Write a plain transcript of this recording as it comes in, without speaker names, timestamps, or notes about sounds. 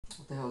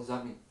the hell does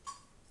that mean?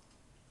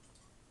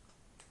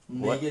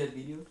 What? Negative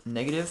video?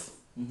 Negative?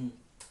 Mm-hmm.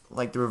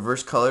 Like the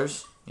reverse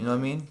colors, you know what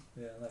I mean?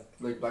 Yeah,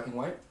 Like black and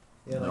white?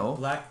 yeah, No. like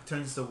black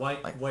turns to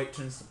white, Like- white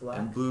turns to black,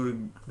 And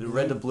blue to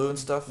red to blue and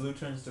stuff. blue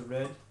turns to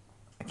red,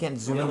 I can't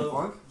zoom in.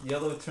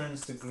 yellow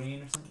turns to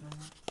green or something like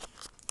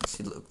that.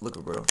 See, look,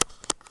 Roberto.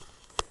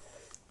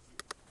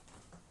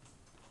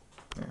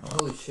 Here, hold on.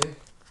 Holy shit.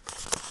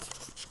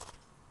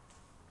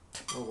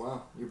 Oh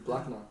wow, you're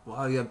black now.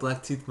 Wow, you got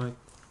black teeth, Mike.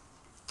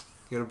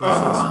 You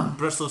gotta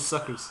brush those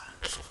suckers.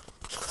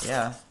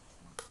 Yeah.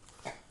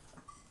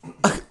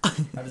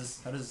 How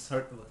does his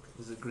heart look?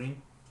 Is it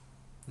green?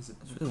 Is it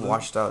It's really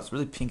washed out. It's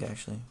really pink,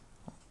 actually.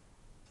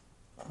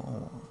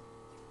 Oh.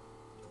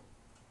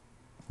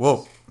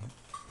 Whoa.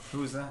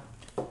 Who is that?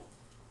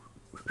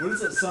 What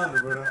is that sound,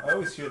 Roberto? I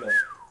always hear that.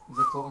 It's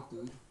a clock,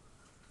 dude.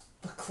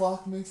 The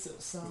clock makes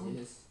that sound?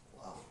 Yes.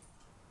 Wow.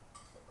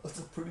 That's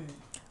a pretty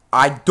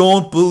I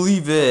don't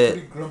believe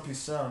it. grumpy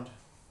sound.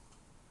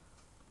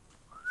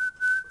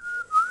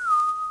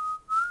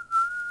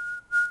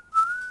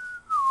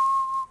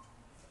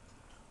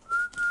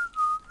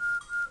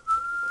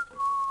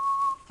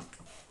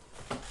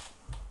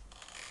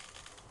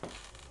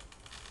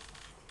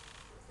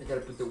 I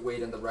gotta put the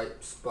weight on the right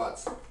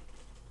spots.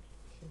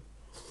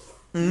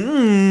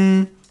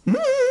 Mmm.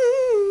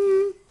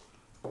 Mmm.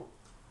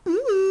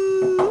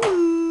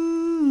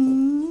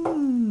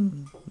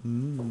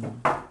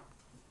 Mmm.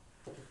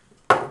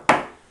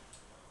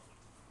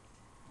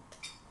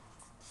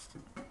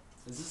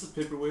 Is this a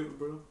paperweight,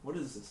 bro? What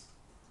is this?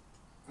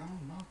 I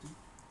don't know,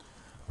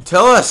 dude.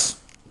 Tell us.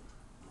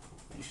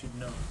 You should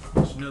know.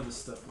 You should know this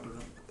stuff, bro.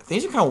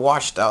 Things are kind of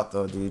washed out,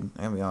 though, dude.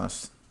 I gotta be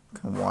honest.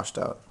 Kind of washed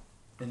out.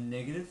 And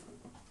negative?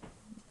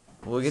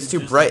 Well, it gets Is it too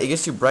just bright. like- It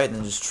gets too bright and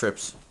then it just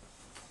trips.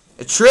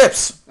 It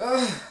trips.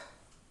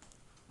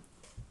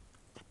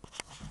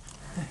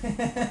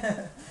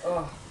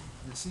 Oh.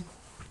 You see?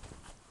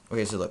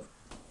 Okay, so look.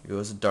 It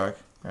goes to dark,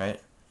 right?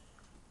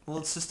 Well,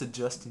 it's just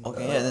adjusting.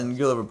 Okay, yeah, and then you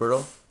go to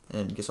Roberto,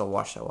 and it gets all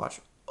washed out. Watch.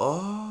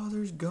 Oh,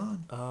 there's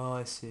gone. Oh,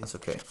 I see. That's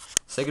okay.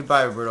 Say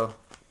goodbye, Roberto.